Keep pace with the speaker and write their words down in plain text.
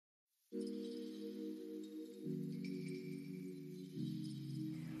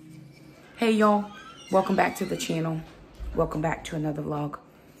Hey y'all, welcome back to the channel. Welcome back to another vlog.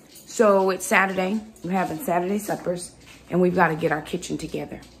 So it's Saturday, we're having Saturday suppers and we've got to get our kitchen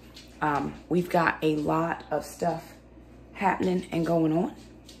together. We've got a lot of stuff happening and going on.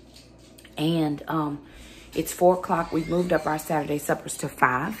 And it's 4 o'clock, we've moved up our Saturday suppers to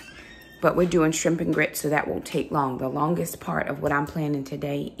 5, but we're doing shrimp and grits, so that won't take long. The longest part of what I'm planning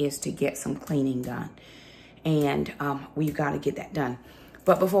today is to get some cleaning done. And we've got to get that done.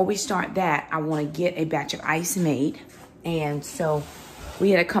 But before we start that, I want to get a batch of ice made. And so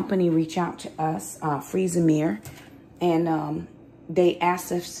we had a company reach out to us, Freezimer, and they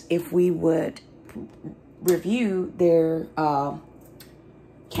asked us if we would review their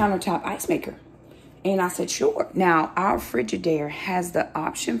countertop ice maker. And I said, sure. Now, our Frigidaire has the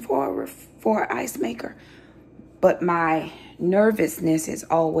option for an ice maker, but my nervousness is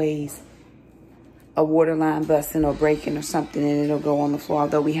always a water line busting or breaking or something and it'll go on the floor,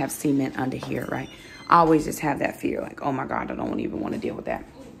 although we have cement under here, right? I always just have that fear, like, oh my God, I don't even want to deal with that.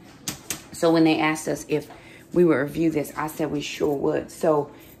 So when they asked us if we would review this, I said we sure would.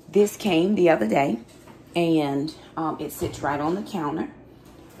 So this came the other day and it sits right on the counter.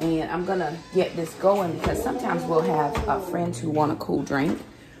 And I'm gonna get this going because sometimes we'll have friends who want a cool drink,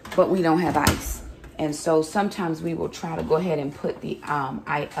 but we don't have ice. And so sometimes we will try to go ahead and put the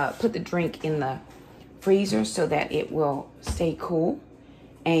put the drink in the freezer so that it will stay cool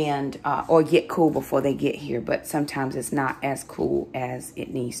and or get cool before they get here. But sometimes it's not as cool as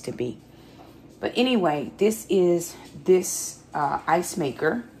it needs to be. But anyway, this is this ice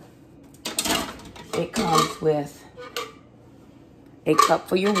maker. It comes with a cup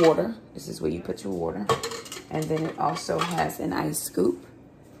for your water. This is where you put your water. And then it also has an ice scoop.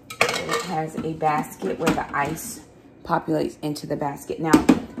 And it has a basket where the ice populates into the basket. Now,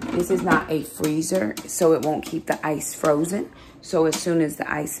 this is not a freezer, so it won't keep the ice frozen. So as soon as the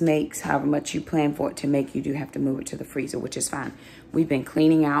ice makes however much you plan for it to make, you do have to move it to the freezer, which is fine. We've been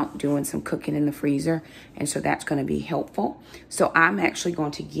cleaning out, doing some cooking in the freezer, and so that's going to be helpful. So I'm actually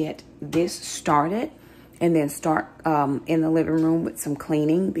going to get this started and then start in the living room with some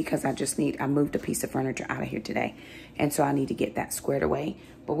cleaning because I moved a piece of furniture out of here today. And so I need to get that squared away.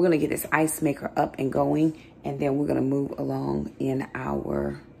 But we're gonna get this ice maker up and going, and then we're gonna move along in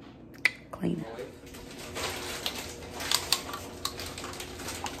our cleaning.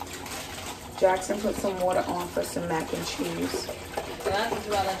 Jackson put some water on for some mac and cheese. That is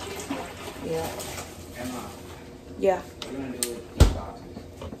what I choose for. Yeah. Emma, Yeah. what are you gonna do with these boxes?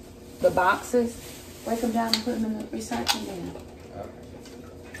 The boxes? Break them down and put them in the recycling bin. Okay.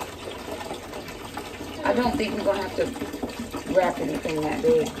 I don't think we're gonna have to wrap anything that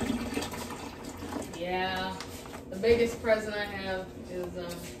big. Yeah. The biggest present I have is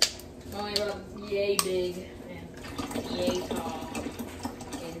only about yay big and yay tall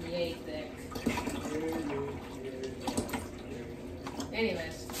and yay thick.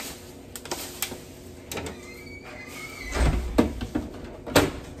 Anyways.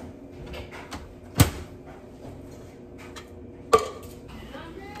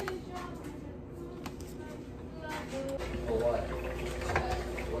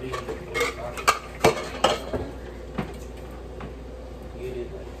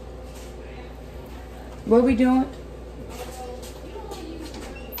 What are we doing?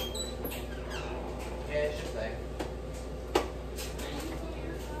 Yeah, it's just like.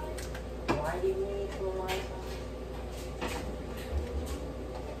 Why do you need to remind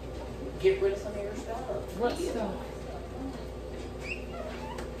get rid of some of your stuff? What stuff?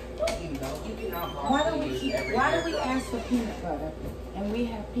 You know, you cannot. Why do we ask for peanut butter and we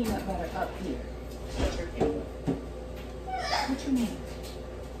have peanut butter up here? What you mean?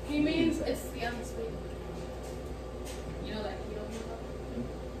 He means it's the unsweet. You know that keto meal?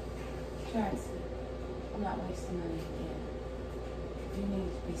 Travis, I'm not wasting money again. You need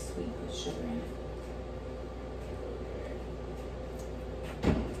to be sweet with sugar in it.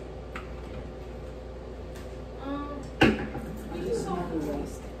 We just saw Never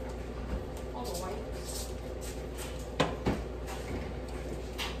waste. all the whites.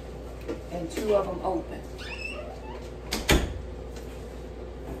 And 2 of them open.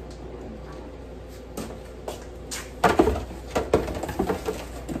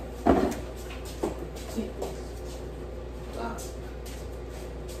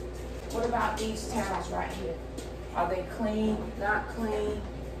 What about these towels right here? Are they clean, not clean?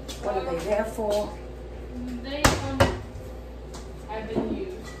 What are they there for? They have been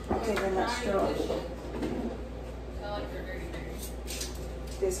used. Okay, then let's throw it. I like their dirty berries.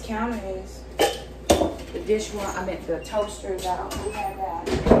 This counter is. The dishwasher, I meant the toaster is out. We have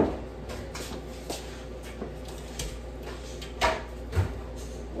that.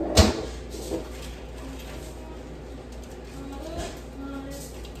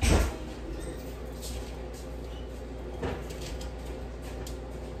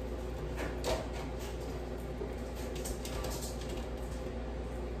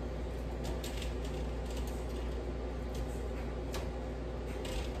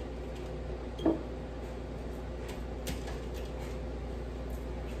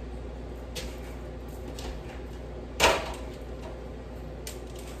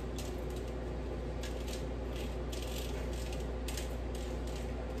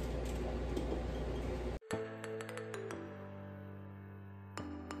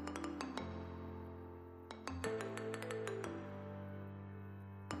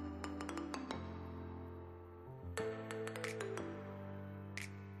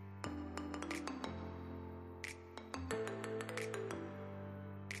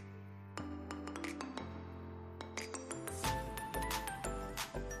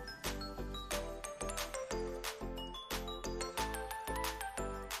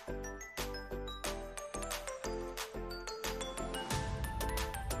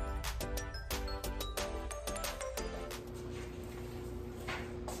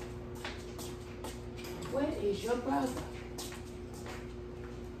 is your brother.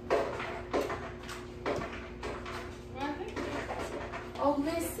 What? Oh,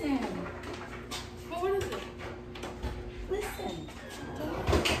 listen. What is it? Listen.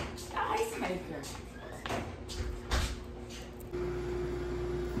 The ice maker.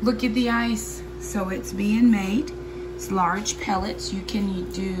 Look at the ice. So it's being made. It's large pellets. You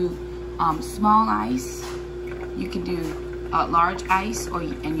can do small ice. You can do large ice,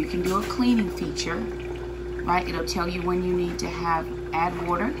 and you can do a cleaning feature, right? It'll tell you when you need to add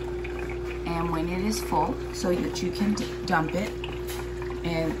water and when it is full, so that you can dump it.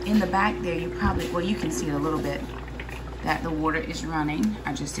 And in the back there, you probably, well, you can see it a little bit that the water is running.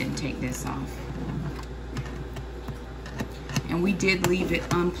 I just didn't take this off. And we did leave it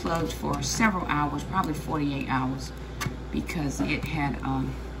unplugged for several hours, probably 48 hours, because it had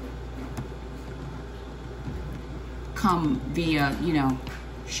come via, you know,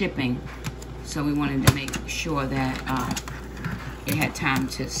 shipping. So we wanted to make sure that it had time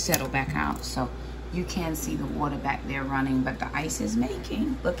to settle back out. So you can see the water back there running, but the ice is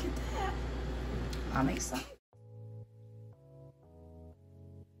making. Look at that. I'm excited.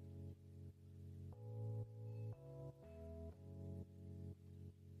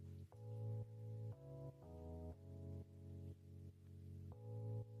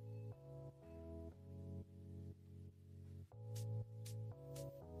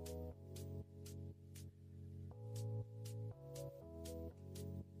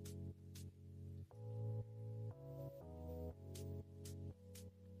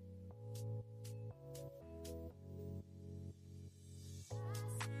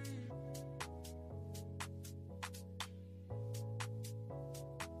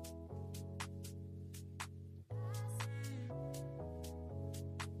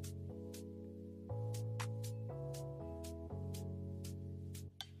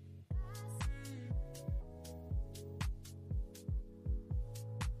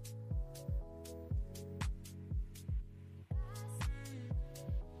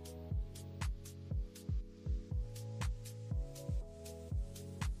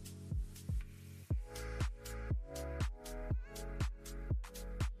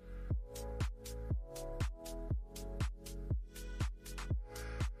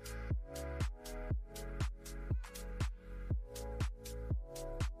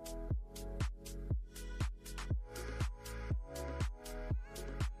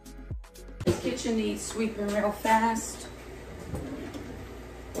 This kitchen needs sweeping real fast.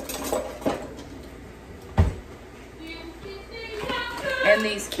 And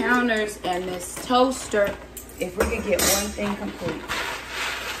these counters and this toaster, if we could get one thing complete.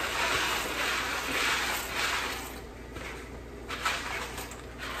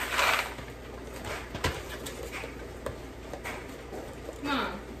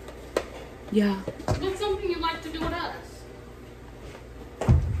 Mom. Yeah. What's something you like to do with us?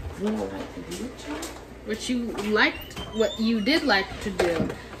 What do I like to do, child? What you did like to do,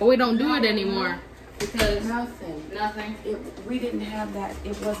 but we don't do it anymore because Nothing. We didn't have that.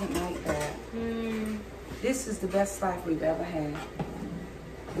 It wasn't like that. This is the best life we've ever had.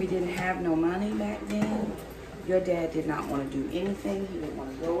 We didn't have no money back then. Your dad did not want to do anything. He didn't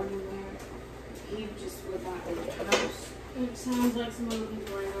want to go anywhere. He just would not leave the house. it sounds like some other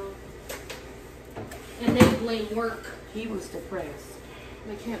people I know. And they blame work. He was depressed.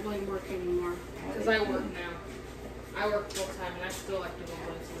 They can't blame work anymore because I work now. I work full time and I still like to go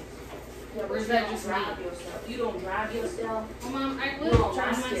places. Yeah, or is that just me? yourself? You don't drive yourself? Well, Mom, I You will on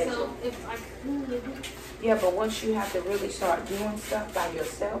drive my myself schedule. if I could. Yeah, but once you have to really start doing stuff by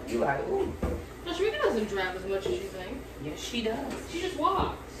yourself, you like, ooh. No, Sharika doesn't drive as much as you think. Yes, she does. She just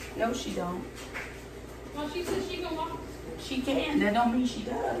walks. No, she don't. Well, she says she can walk. She can. That don't mean she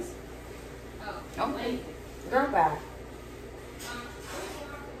does. Oh. Okay. Girl, bye.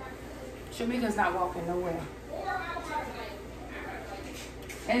 Shamika's not walking nowhere.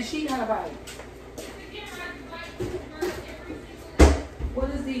 And she got a bike. What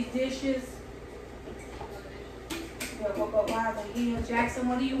is these dishes? Yeah, but why are they here? Jackson,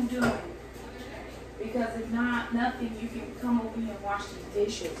 what are you doing? Because if not, nothing, you can come over here and wash these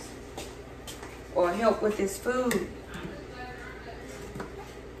dishes. Or help with this food.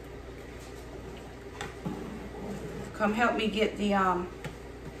 Come help me get the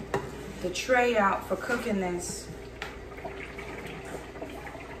tray out for cooking this.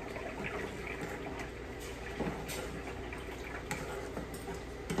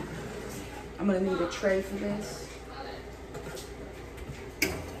 I'm gonna need a tray for this.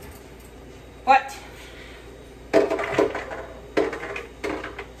 What?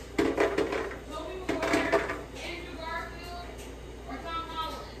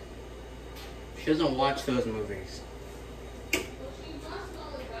 She doesn't watch those movies.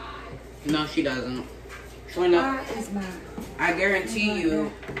 No, she doesn't. Why is my... I guarantee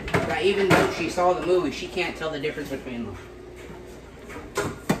you that even though she saw the movie, she can't tell the difference between them.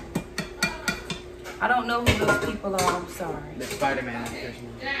 I don't know who those people are. I'm sorry. The Spider-Man actors.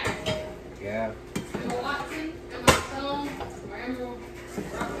 Yeah. Emma Watson, Emma Stone, or Emma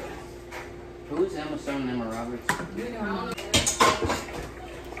Roberts. Who's Emma Stone and Emma Roberts? You don't know.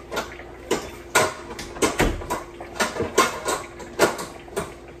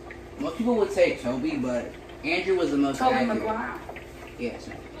 Most people would say Toby, but Andrew was the most Tobey accurate. Maguire. Yes.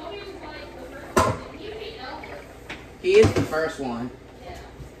 Toby was like the first one. You hate Elvis. He is the first one. Yeah.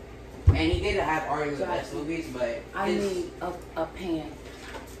 And he did have arguably the best movies, but I his... need a pan.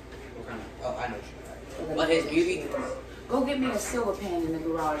 What kind of... Oh, I know what you're talking about. But his movie... Go get me a silver pan in the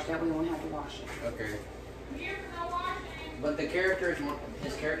garage. That way we won't have to wash it. Okay. Here for the washing. But the character is more...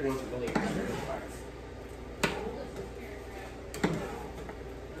 His character wasn't really inspired.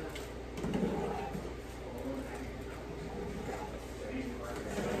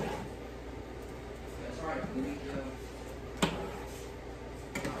 That's right. We need to...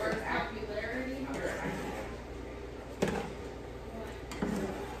 Or popularity.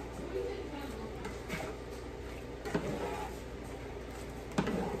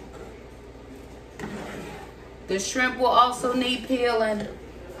 The shrimp will also need peeling.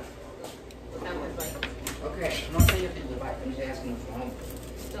 That was like, Okay, I'm not saying you have to do the bite. I'm just asking what's wrong.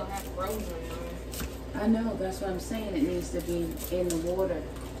 still have frozen on. I know, that's what I'm saying. It needs to be in the water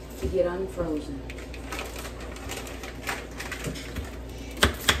to get unfrozen.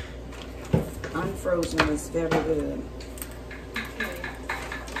 Unfrozen is very good.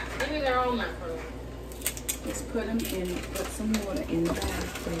 Maybe they're all not frozen. Let's put them in, put some water in the bag,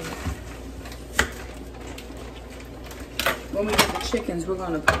 please. When we get the chickens, we're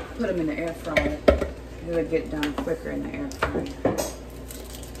gonna put them in the air fryer. It'll get done quicker in the air fryer.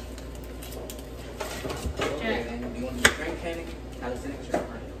 Okay, then do you want to do strength training? Calisthenics or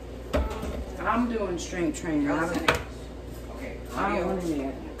cardio? I'm doing strength training. Calisthenics. Okay, I don't want cardio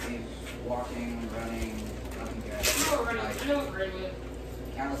to is walking, running, jumping jacks. You already, I know what we're doing.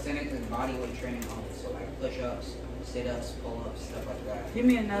 Calisthenics is body weight training only, so like push-ups, sit-ups, pull-ups, stuff like that. Give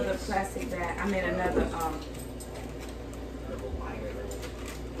me another plastic bag. I mean another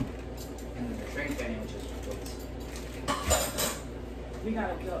And then the strength training, which is weights. we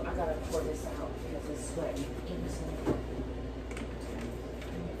gotta go. I gotta pour this out because it's sweaty. Give me some.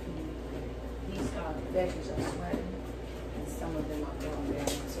 These veggies are sweating, and some of them are going down.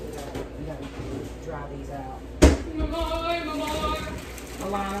 So we gotta dry these out.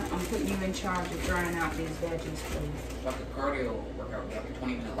 Alana, I'm putting you in charge of drying out these veggies, please. Like a cardio workout would be like a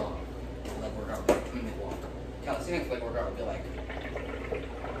 20-minute walk. Leg workout would be like a 20-minute walk. Calisthenics leg workout would be like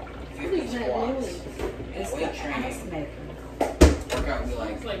 50 squats. It's Weight the training ice maker. workout would be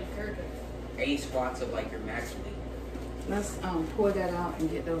like It's like perfect. 80 squats of like your max weight. Let's pour that out and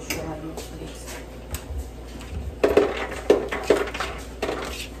get those dried out, please.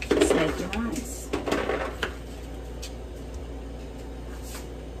 Let's make it nice.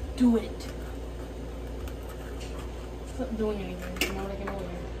 Do it. Stop doing anything. It's not making noise.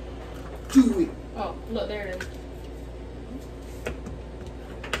 Do it. Oh, look, there it is.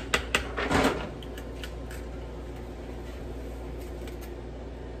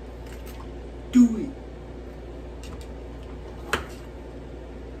 Do it.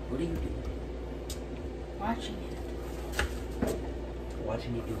 What do you do? Watching it.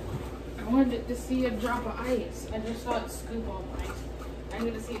 Watching you do what? I wanted to see a drop of ice. I just saw it scoop off ice. I'm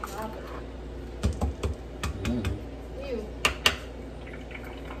gonna see it drop it. Ew.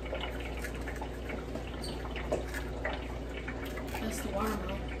 That's the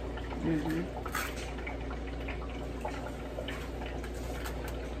watermelon. Mm-hmm.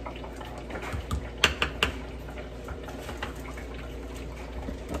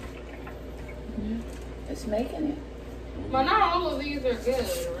 It's making it. But not all of these are good,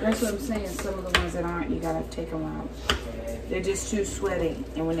 right? That's what I'm saying. Some of the ones that aren't, you gotta take them out. They're just too sweaty,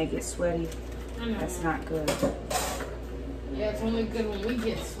 and when they get sweaty, I know. that's not good. Yeah, it's only good when we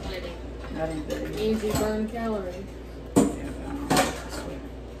get sweaty. That ain't good. It means we burn calories. Yeah, I don't like the sweat.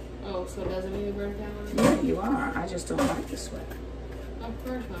 Oh, so it doesn't mean we burn calories? Yeah, you are. I just don't like the sweat. Of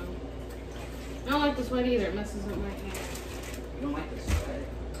course not. I don't like the sweat either. It messes up my hair. You don't like the sweat?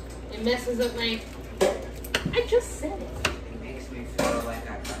 It messes up my... I just said it. It makes me feel like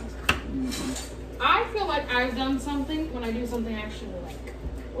I've done something. I feel like I've done something when I do something I actually like.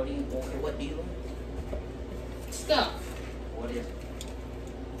 What do you like? Stuff. What is it?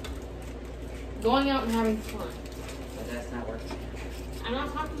 Going out and having fun. But that's not working. I'm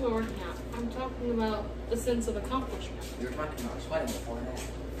not talking about working out. I'm talking about the sense of accomplishment. You were talking about sweating before that.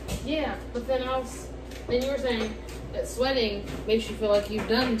 Yeah, but then then you were saying that sweating makes you feel like you've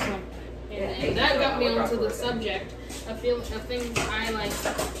done something. And that got me onto the subject of things I like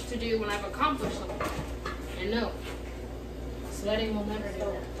to do when I've accomplished something. And no, sweating will never do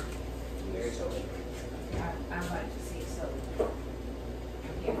that. Very sober. I like to see soap.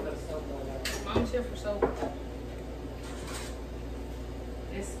 I'm here for the soap. Mom's here for soap.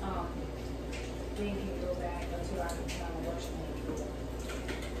 This thing can go back until I can find a wash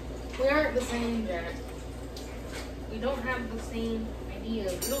maker. We aren't the same, Jack. We don't have the same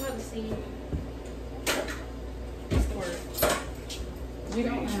ideas. We don't have the same. What's the word? You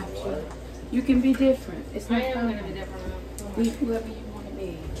don't have to. You can be different. It's I not am going going to be different now. Be whoever you want to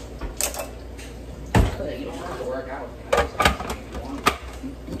be. But you don't have to work out if you want.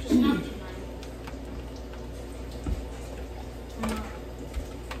 Just not tonight.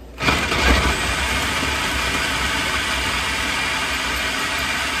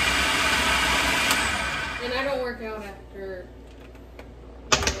 And I don't work out after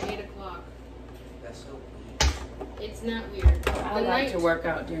 8 o'clock. That's so weird. It's not weird. I like to work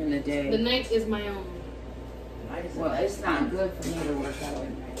out during the day. The night is my own. Well, it's not good for me to work out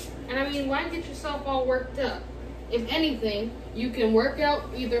at night. And I mean, why get yourself all worked up? If anything, you can work out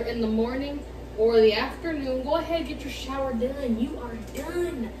either in the morning or the afternoon. Go ahead, get your shower done. You are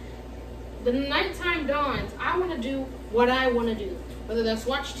done. The nighttime dawns. I want to do what I want to do. Whether that's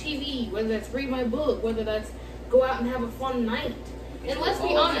watch TV, whether that's read my book, whether that's go out and have a fun night. And let's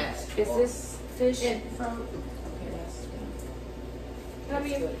be honest. Is this fish Yeah. from? Okay, that's I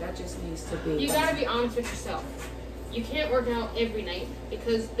mean, good. That just needs to be. you gotta be honest with yourself. You can't work out every night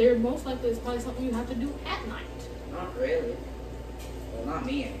because there most likely is probably something you have to do at night. Not really. Well, not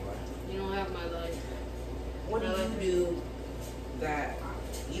me anyway. You don't have my life. What do you do that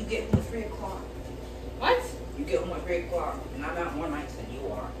you get home at 3 o'clock? What? You get home at 3 o'clock, and I'm out more nights than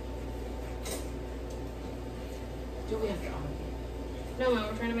you are. Do we have to argue? No, Mom,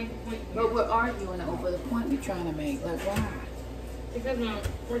 we're trying to make a point here. But we're arguing over the point we're trying to make. Like, why? Because, Mom,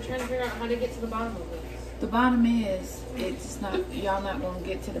 we're trying to figure out how to get to the bottom of this. The bottom is, it's not, y'all not going to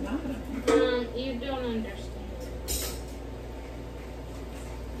get to the bottom. You don't understand.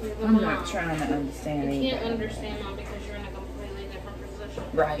 You're the I'm mom. not trying to understand You can't either. understand, Mom, because you're in a completely different position.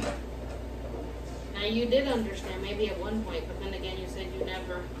 Right. Now, you did understand, maybe at one point, but then again, you said you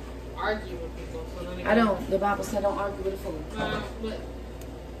never argue with people. So then again, I don't. The Bible said don't argue with a fool. But,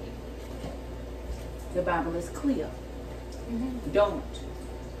 The Bible is clear. Don't.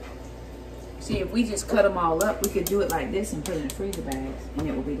 See, if we just cut them all up, we could do it like this and put it in freezer bags, and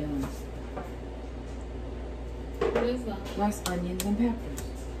it will be done. what is that? Plus onions and peppers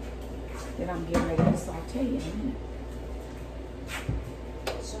that I'm getting ready to saute in a minute.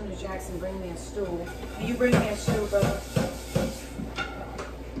 As soon as Jackson bring me a stool. Can you bring me a stool, brother?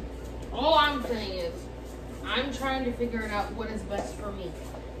 All I'm saying is, I'm trying to figure it out what is best for me.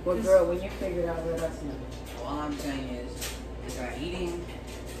 Well, girl, when you figure it out, let us know. All I'm saying is that eating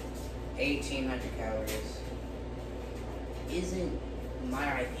 1,800 calories isn't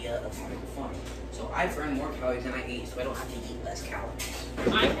my idea of having fun. So I burn more calories than I eat, so I don't have to eat less calories.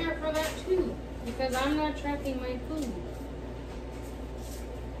 I'm here for that too, because I'm not tracking my food.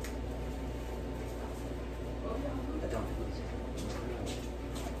 But don't.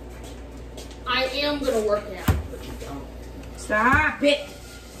 I am gonna work out. But you don't. Stop it!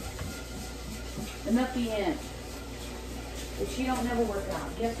 Enough the end. If she don't never work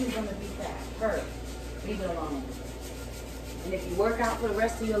out, guess who's gonna be fat? Her. Leave it alone. And if you work out for the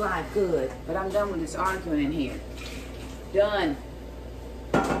rest of your life, good. But I'm done with this arguing in here. Done.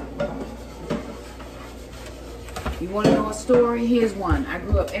 You want to know a story? Here's one. I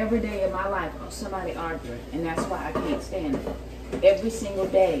grew up every day of my life on somebody arguing, and that's why I can't stand it. Every single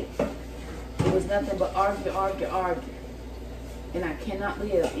day. It was nothing but argue, argue, argue. And I cannot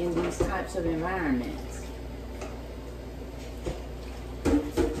live in these types of environments.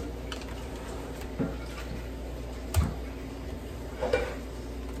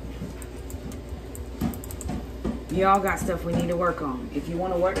 We all got stuff we need to work on. If you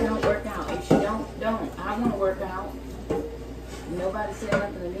want to work out, work out. If you don't, don't. I want to work out. Nobody said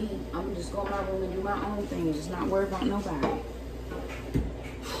nothing to me. I'm just go in my room and do my own thing and just not worry about nobody.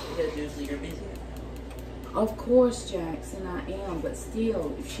 Because usually you're busy. Of course, Jackson, I am. But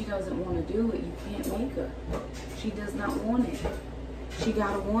still, if she doesn't want to do it, you can't make her. She does not want it. She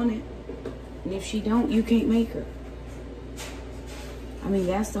got to want it. And if she don't, you can't make her. I mean,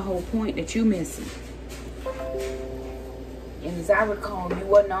 that's the whole point that you're missing. And as I recall, you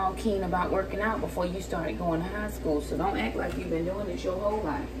wasn't all keen about working out before you started going to high school. So don't act like you've been doing this your whole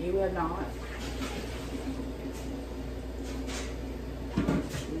life. You have not.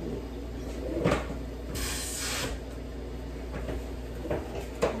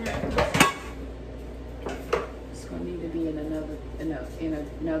 It's gonna need to be in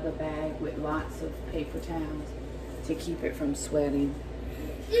another bag with lots of paper towels to keep it from sweating.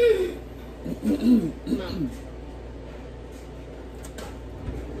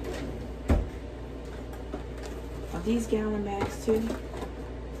 Are these gallon bags too?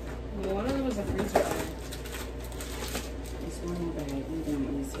 Well, one of them was a freezer bag. It's one more bag. We're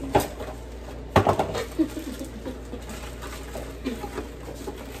doing this here.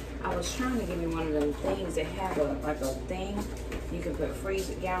 I was trying to give me one of them things that have like a thing. You can put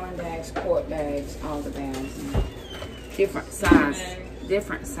freezer gallon bags, quart bags, all the bags. Different size.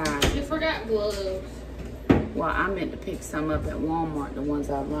 Different size. You forgot gloves. Well, I meant to pick some up at Walmart, the ones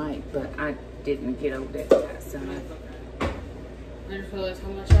I like, but I didn't get over that side. I just realized how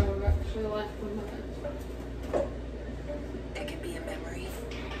much I would actually like from that. It can be a memory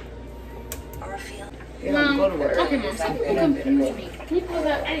or a feeling. You don't go to work. Okay, Mom, some people confuse me. People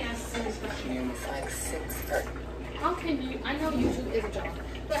that, I didn't ask this question. It's like 6:30. How can you, I know YouTube is a job,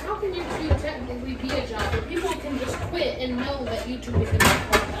 but how can YouTube technically be a job if people can just quit and know that YouTube is going to be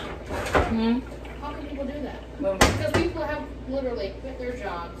part-time? How can people do that? Well, Because people have literally quit their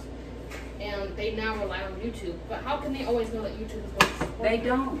jobs and they now rely on YouTube. But how can they always know that YouTube is going to support they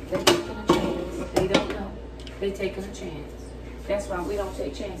them? don't. They're taking a chance. They don't know. They're taking a chance. That's why we don't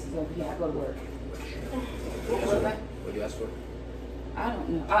take chances over here. I go to work. What do you ask for? I don't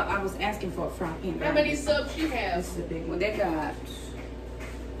know. I was asking for a fry pan. How many subs you have? This is a big one. They got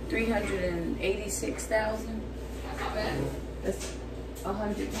 386,000. That's not bad. That's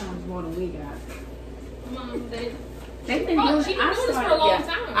 100 times more than we got. Mom, they've They've been Oh, doing. she been I doing this for a started- long yeah,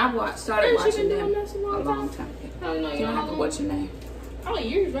 time. I started Hasn't she watching been them doing this a long long time? time. I don't know. You You know don't how have to long? watch your name. Probably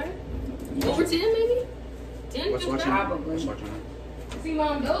years, right? Over 10, maybe? 10, What's 15? watching? Probably. What's watching? See,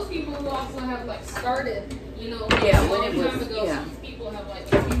 Mom, those people who also have, like, started, you know, Yeah, a when long it was- time ago, yeah. some people have,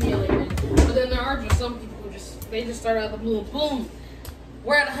 like, accumulated. But then there are just some people who they just start out of the blue, boom,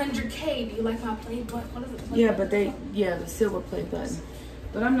 we're at 100K. Do you like my play button? What is it? Play Yeah, button? but the silver play button.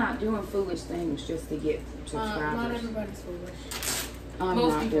 But I'm not doing foolish things just to get Not subscribers. everybody's foolish. I'm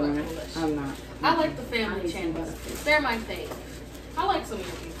most not people are doing it. foolish. I'm not. I like the I family need some channels. benefits. They're my fave. I like some of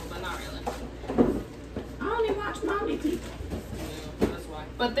your people, but not really. I only watch mommy people. That's why.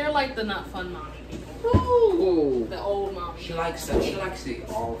 But they're like the not fun mommy people. Ooh. The old mommy. She likes the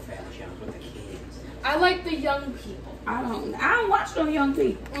all family channels with the kids. I like the young people. I don't watch no young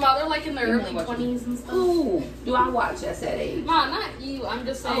people. Ma, they're like in their You early know what 20s and stuff. Ooh. Do I watch us at age? Ma, not you. I'm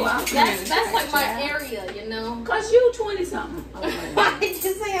just saying. Oh, I'm that's like my yeah. area, you know. Cause you 20 something. I just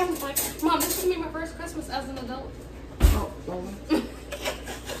say I'm like, Mom, this is gonna be my first Christmas as an adult. Oh,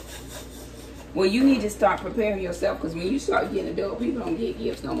 well, you need to start preparing yourself because when you start getting adult, people don't get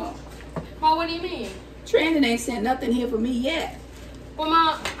gifts no more. Ma, what do you mean? Trending ain't sent nothing here for me yet. Well,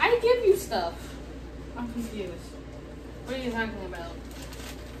 Ma, I give you stuff. I'm confused. What are you talking about?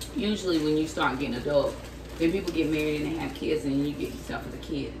 Usually when you start getting adult, then people get married and they have kids and you get stuff for the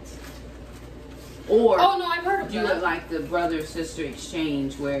kids. Or Oh no, I've heard of do that. it like the brother-sister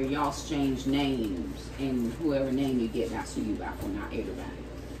exchange where y'all exchange names and whoever name you get, that's who you buy for, not everybody.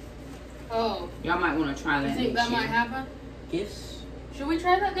 Oh, Y'all might want to try you that think next that might year. happen? Gifts? Should we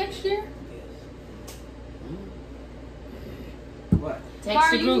try that next year? What? Why Text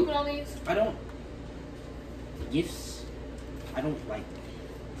are the you group. keeping all these? I don't. Gifts? I don't like.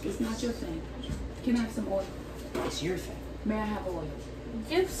 It's not your thing. Can I have some oil? It's your thing. May I have oil?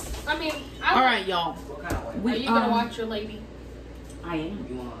 Gifts? I mean, All right, y'all. What kind of way? Are you gonna watch your lady? I am.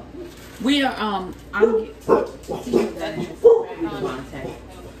 You want? We are I'm Yeah, you might want to.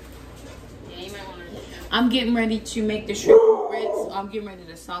 I'm getting ready to make the shrimp and grits. I'm getting ready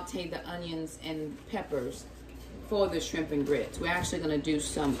to saute the onions and peppers for the shrimp and grits. We're actually going to do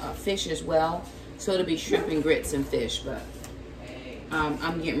some fish as well. So it'll be shrimp and grits and fish. But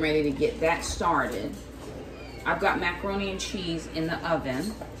I'm getting ready to get that started. I've got macaroni and cheese in the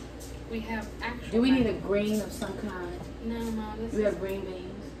oven. We have actual. Do we need a green of some kind? No, Mom. Do we have green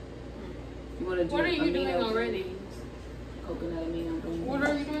beans? You want to do What are you amino doing already? beans? Coconut amino green What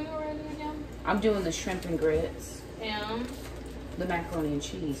beans. are you doing already again? I'm doing the shrimp and grits. And The macaroni and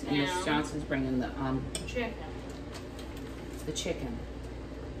cheese. And Miss Yeah. Johnson's bringing the chicken. chicken.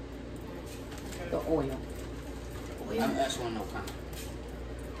 The oil. I just want to know kind.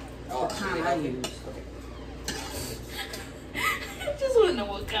 The kind I use. I just want to know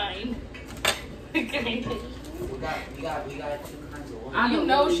what kind. What kind? We got 2 kinds of oil. I You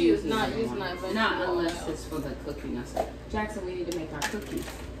know she is not using that vegetable Not unless oil. it's for the cooking. I said, Jackson, we need to make our cookies.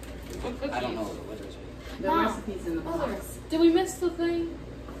 What cookies? I don't know what it is. The Mom, recipe's in the box. Did we miss the thing?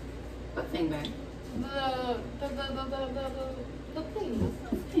 What thing, babe? The thing.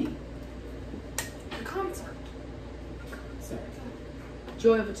 Thing. The concert.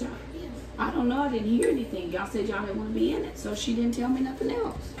 Joy of a Child. Yes. I don't know. I didn't hear anything. Y'all said y'all didn't want to be in it, so she didn't tell me nothing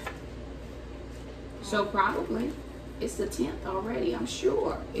else. So probably it's the 10th already. I'm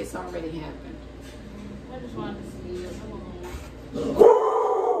sure it's already happened. I just wanted to see it. So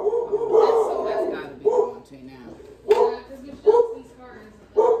that's got to be going to now. Yeah, because Miss Johnson's car is.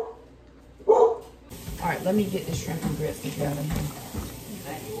 All right, let me get the shrimp and grits together.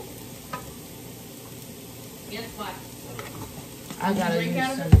 Yes, what? I gotta drink use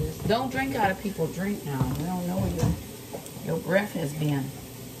out of some it? of this. Don't drink out of people's drink now. We don't know where your breath has been.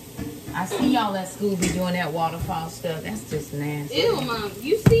 I see y'all at school be doing that waterfall stuff. That's just nasty. Ew, Mom.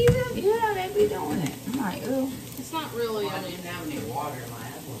 You see that? Yeah, they be doing it. I'm like, ew. It's not really. I didn't have any water in my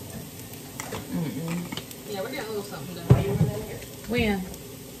apple. Yeah, we're getting a little something done. Why you were there? When?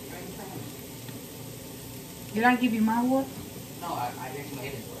 Did I give you my water? No, I didn't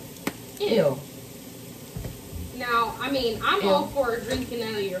get it. Ew. Now, I mean, I'm Ew. all for drinking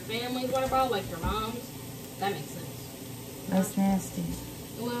out of your family's water bottle, like your mom's. That makes sense. That's nasty.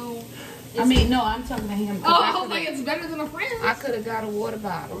 Well, I mean, no, I'm talking to him. 'Cause oh, I was like, it's better than a friend. I could have got a water Are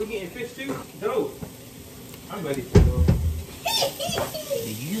bottle. we getting fish too? No. I'm ready for it.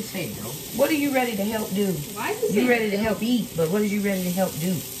 Did you just say no? What are you ready to help do? Why did You ready to help eat, but what are you ready to help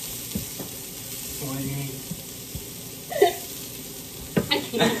do? What do you mean? I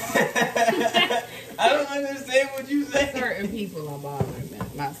can't. I don't understand what you say. Certain people are bothering me.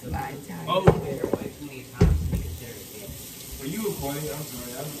 My saliva. Oh, There way too many times to be considered dead. were you recording? I'm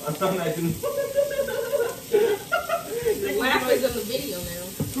sorry. I'm not even. The laugh is in the video now.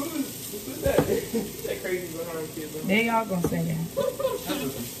 Who's that? That crazy behind kid. They all gonna say that.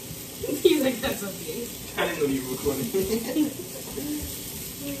 He's like, that's okay. I didn't know you were recording.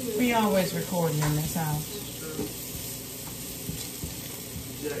 We always recording in this house.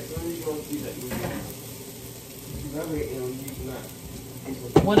 Jack, when are you going to see that movie? Remember, you not.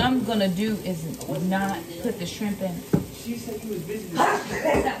 What I'm gonna do is not put the shrimp in. She said you was busy.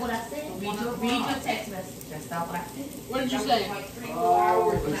 That's not what I said. Read your text message. That's not what I said. What did you say?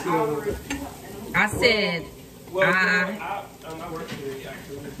 I said, Well, I work today,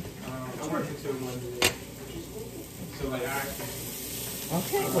 actually. I'm working till Monday. So, like,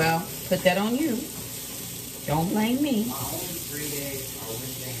 okay, well, put that on you. Don't blame me. My only 3 days are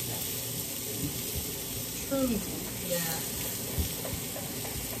Wednesday and Saturday. True. Yeah.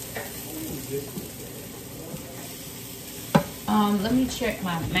 Let me check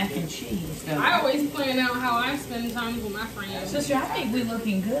my mac and cheese though. I always plan out how I spend time with my friends. Sister, I think we're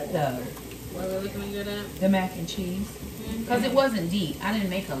looking good though. What are we looking good at? The mac and cheese. Because it wasn't deep. I didn't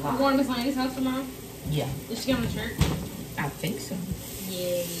make a You lot. going to Miss Lanie's house tomorrow? Yeah, Is she going to church? I think so.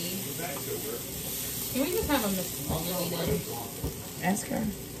 Yay. Can we just have a Miss Lanie day? Ask her. I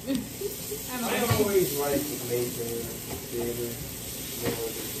always like Nathan Theater.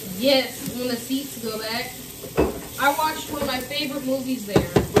 Yes, when the seats go back. I watched one of my favorite movies there.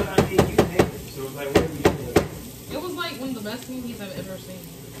 But I mean, you name it. So it's like, what are we doing? It was like one of the best movies I've ever seen.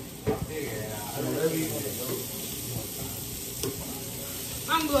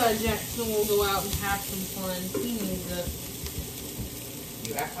 I'm glad Jackson will go out and have some fun. He needs it.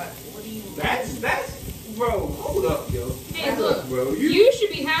 You act like, what do you... That's, bro, hold up, yo. Hey, look, Bro, you should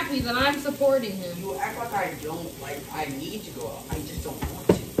be happy that I'm supporting him. You act like I don't, like, I need to go out. I just don't want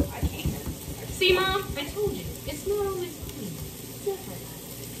to. I can't. See, Mom? I told you. It's not always me. It's everybody.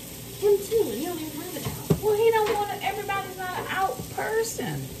 Him too. You don't even have it out. Well, he don't want to. Everybody's not an out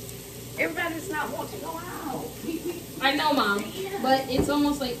person. Everybody does not want to go out. I know, Mom. But it's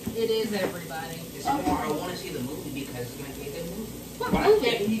almost like it is everybody. It's more, I want to see the movie because it's going to be a good movie. What Why movie?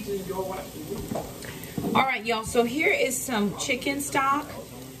 can't he just go watch the movie? All right, y'all. So here is some chicken stock.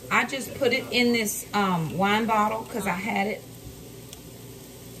 I just put it in this wine bottle because I had it.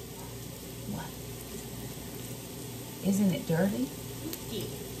 What? Isn't it dirty?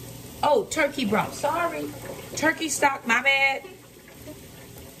 Oh, turkey broth. Sorry. Turkey stock. My bad.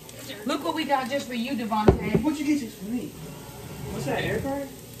 Look what we got just for you, Devontae. What you get just for me? What's that, air fryer?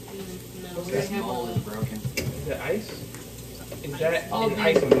 No, we that have Small one. is broken. Is that ice? Is that Oh, an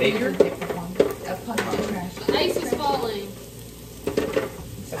ice maker? A puddle of trash. The ice is falling.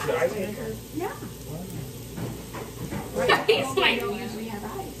 That's the ice maker? Yeah. It's like, We don't usually have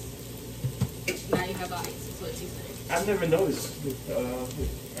ice. now you have ice, is what she's saying. I've never noticed.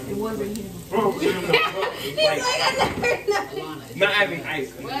 It wasn't him. Oh, no. It's like, Alana, not having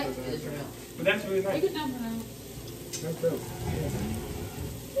ice. What? it's real. But that's really nice. You can dump it out. That's dope.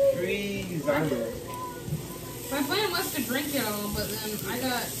 Freezimer. My plan was to drink it all, but then I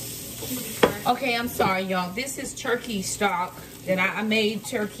got too distracted. Okay, I'm sorry, y'all. This is turkey stock that I made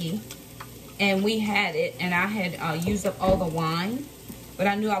turkey, and we had it, and I had used up all the wine, but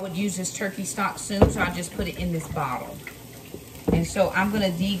I knew I would use this turkey stock soon, so I just put it in this bottle. And so I'm gonna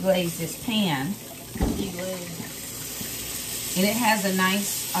deglaze this pan. And it has a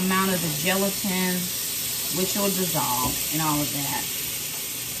nice amount of the gelatin, which will dissolve and all of that.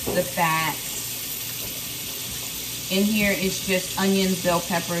 The fat. In here is just onions, bell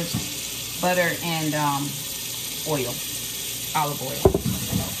peppers, butter, and oil, olive oil.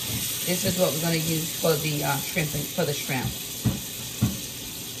 This is what we're going to use for the shrimp.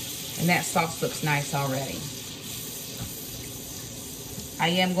 And that sauce looks nice already. I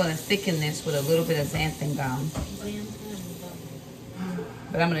am going to thicken this with a little bit of xanthan gum.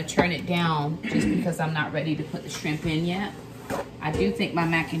 But I'm going to turn it down just because I'm not ready to put the shrimp in yet. I do think my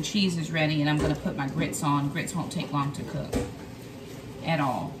mac and cheese is ready, and I'm going to put my grits on. Grits won't take long to cook at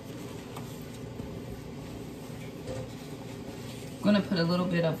all. I'm going to put a little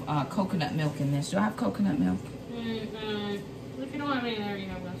bit of coconut milk in this. Do I have coconut milk? If you don't have any there, you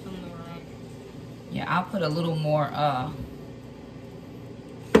have some in the room. Yeah, I'll put a little more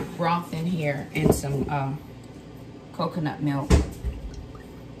broth in here and some coconut milk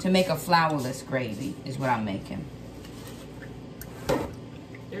to make a flourless gravy is what I'm making.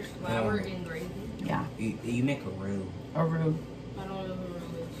 There's flour in gravy. Yeah. You make a roux. A roux. I don't know what the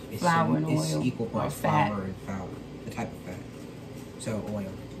roux is. It's Flour and It's oil equal or parts fat. flour and fat. The type of fat. So oil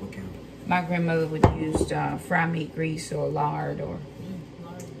will count. My grandmother would use fry meat grease or lard or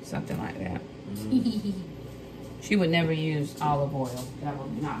something like that. She would never use olive oil. That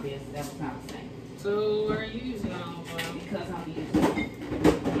would not be. That was not the thing. So, are you using olive oil? Because I'm using.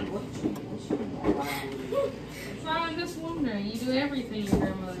 So I'm just wondering. You do everything your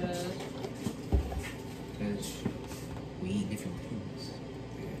grandmother does. Because we eat different things.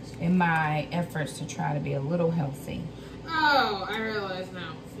 In my efforts to try to be a little healthy. Oh, I realize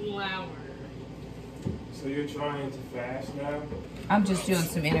now. Flour. So you're trying to fast now? I'm just doing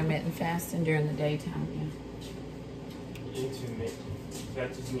some intermittent fasting during the daytime. Yeah. Intermittent.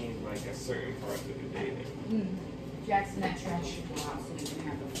 That just means like a certain part of the day then. Jackson, that trash should go out so we can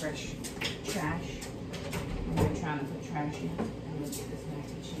have a fresh trash. We're trying to put trash in. I'm gonna get this mac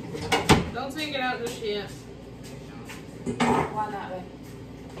and cheese out. Don't take it out just yet. Why not, babe?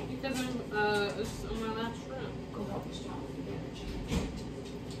 Because it's on my last shrimp. Go help us, John.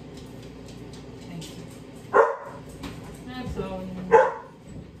 Thank you. That's all you need.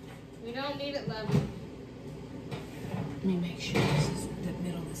 We don't need it, Levy. Let me make sure this is the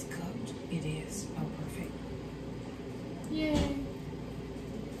middle is cooked. It is. Oh, perfect. Yay.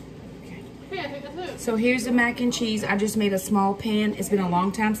 Okay. Okay, I think that's it. So here's the mac and cheese. I just made a small pan. It's been a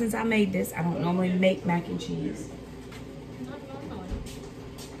long time since I made this. I don't normally make mac and cheese. Not normally.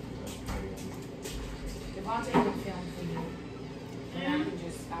 Devontae can film for you. And I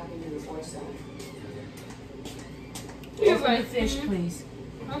can do the voice on. Open the fish, please.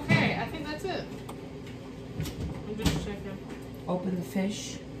 Okay, I think that's it. I'm just checking. Open the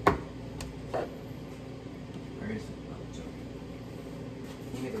fish. Where is it? Oh, sorry.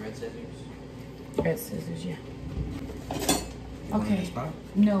 You made the red scissors? Red scissors, yeah. You want it in Okay. this pot?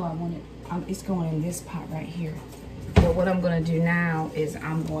 No, I want it. It's going in this pot right here. But what I'm going to do now is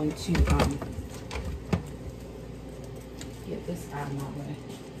I'm going to get this out of my way.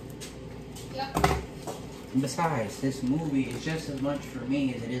 Yep. And besides, this movie is just as much for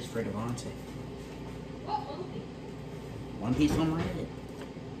me as it is for Devontae. What movie? One Piece on Reddit.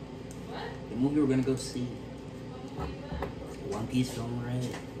 What? The movie we're gonna go see. What movie is that? One Piece on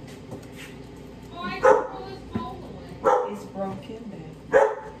Reddit. Oh, I can throw this bowl away. It's broken, babe.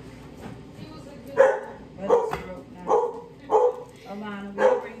 It was a good one. But it's broke now. Alana, will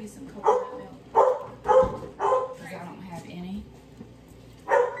you bring me some coconut milk? Because I don't have any.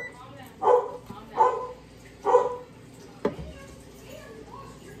 Calm down. Calm down.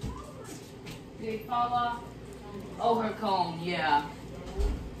 Did it fall off? Oh, her comb, yeah.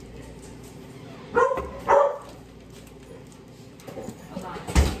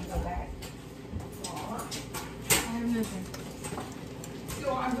 Alana, go back. I have nothing.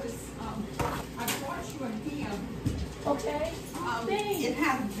 So I brought you a ham. Okay. It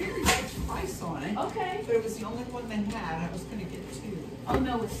had a very nice price on it, Okay. but it was the only one they had. I was going to get two. Oh,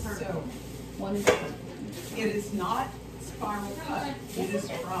 no, it's perfect. So One is perfect. it is not spiral cut. It is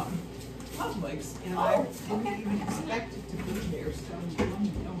from Publix, and I didn't even expect it to be there, so let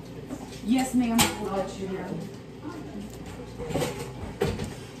me know if it's. Yes, ma'am. I will let you know.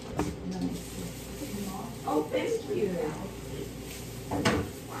 Oh, thank you.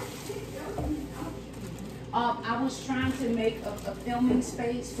 I was trying to make a filming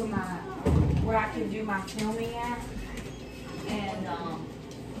space for where I can do my filming at, and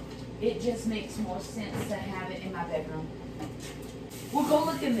it just makes more sense to have it in my bedroom. Well, go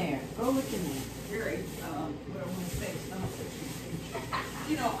look in there. Go look in there. Very, what I want to say is not such a,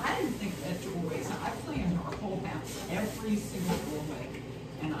 you know, I didn't think that doorways, I planned our whole house, every single doorway,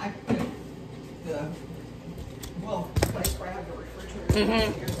 and I put the, well, place where I have the refrigerator,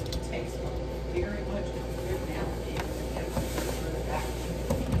 here, so it takes very much of a good navigation to get the refrigerator back.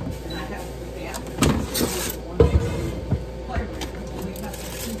 And I have the bathroom, so one playroom, only has a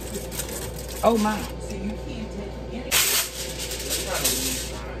 250. Oh my. So you can't take any.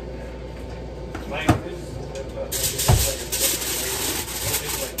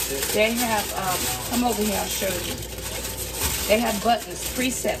 They have, come over here, I'll show you. They have buttons,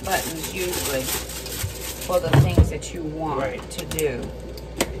 preset buttons usually, for the things that you want to do.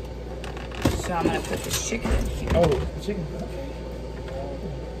 So I'm gonna put this chicken in here. Oh, chicken.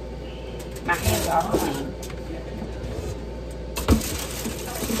 My hands are clean.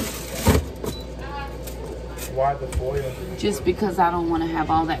 Why the foil? Just because I don't want to have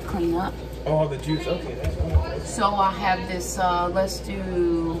all that clean up. Oh, the juice. Okay, that's fine. So I have this, let's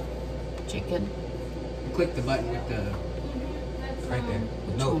do chicken. Click the button with the right there.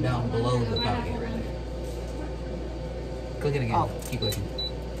 The note down below the copy right there. Click it again. Oh. Keep clicking.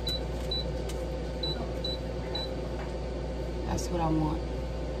 That's what I want.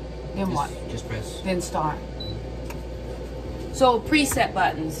 Then what? Just press. Then start. So preset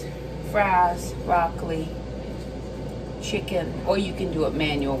buttons, fries, broccoli, chicken, or you can do it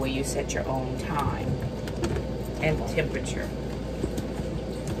manual where you set your own time and temperature.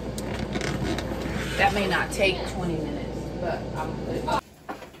 That may not take 20 minutes, but I'm good.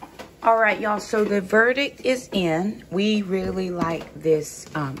 All right, y'all, so the verdict is in. We really like this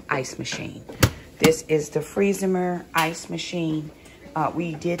ice machine. This is the Freezimer ice machine.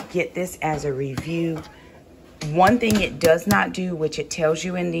 We did get this as a review. One thing it does not do, which it tells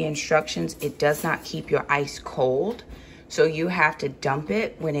you in the instructions, it does not keep your ice cold. So you have to dump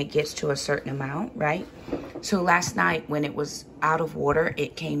it when it gets to a certain amount, right? So last night when it was out of water,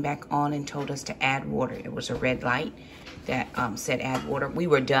 it came back on and told us to add water. It was a red light that said add water. We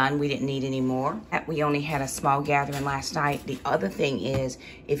were done, we didn't need any more. We only had a small gathering last night. The other thing is,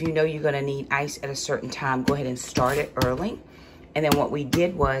 if you know you're gonna need ice at a certain time, go ahead and start it early. And then what we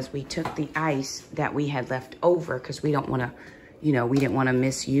did was we took the ice that we had left over, because we don't wanna, you know, we didn't wanna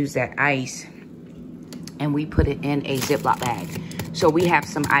misuse that ice, and we put it in a Ziploc bag. So we have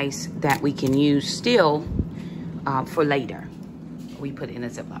some ice that we can use still for later. We put it in a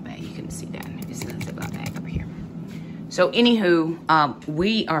Ziploc bag. You can see that. It's in a Ziploc bag up here. So anywho,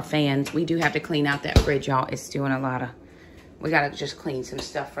 we are fans. We do have to clean out that fridge, y'all. It's doing a lot of, we gotta just clean some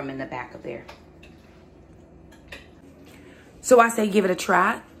stuff from in the back of there. So I say give it a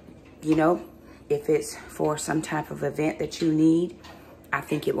try. You know, if it's for some type of event that you need, I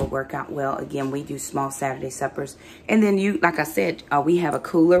think it will work out well. Again, we do small Saturday suppers. And then you, like I said, we have a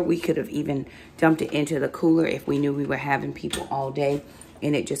cooler. We could have even dumped it into the cooler if we knew we were having people all day,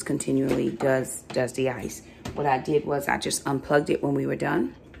 and it just continually does the ice. What I did was I just unplugged it when we were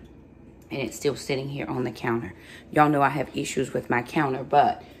done, and it's still sitting here on the counter. Y'all know I have issues with my counter,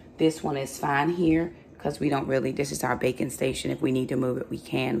 but this one is fine here because we don't really, this is our baking station. If we need to move it, we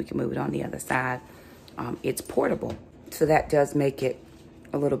can. We can move it on the other side. It's portable, so that does make it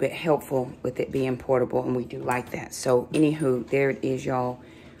a little bit helpful with it being portable, and we do like that. So anywho, there it is, y'all.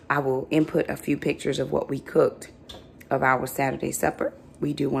 I will input a few pictures of what we cooked of our Saturday supper.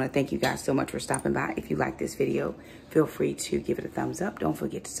 We do want to thank you guys so much for stopping by. If you like this video, feel free to give it a thumbs up. Don't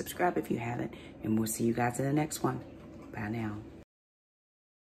forget to subscribe if you haven't, and we'll see you guys in the next one. Bye now.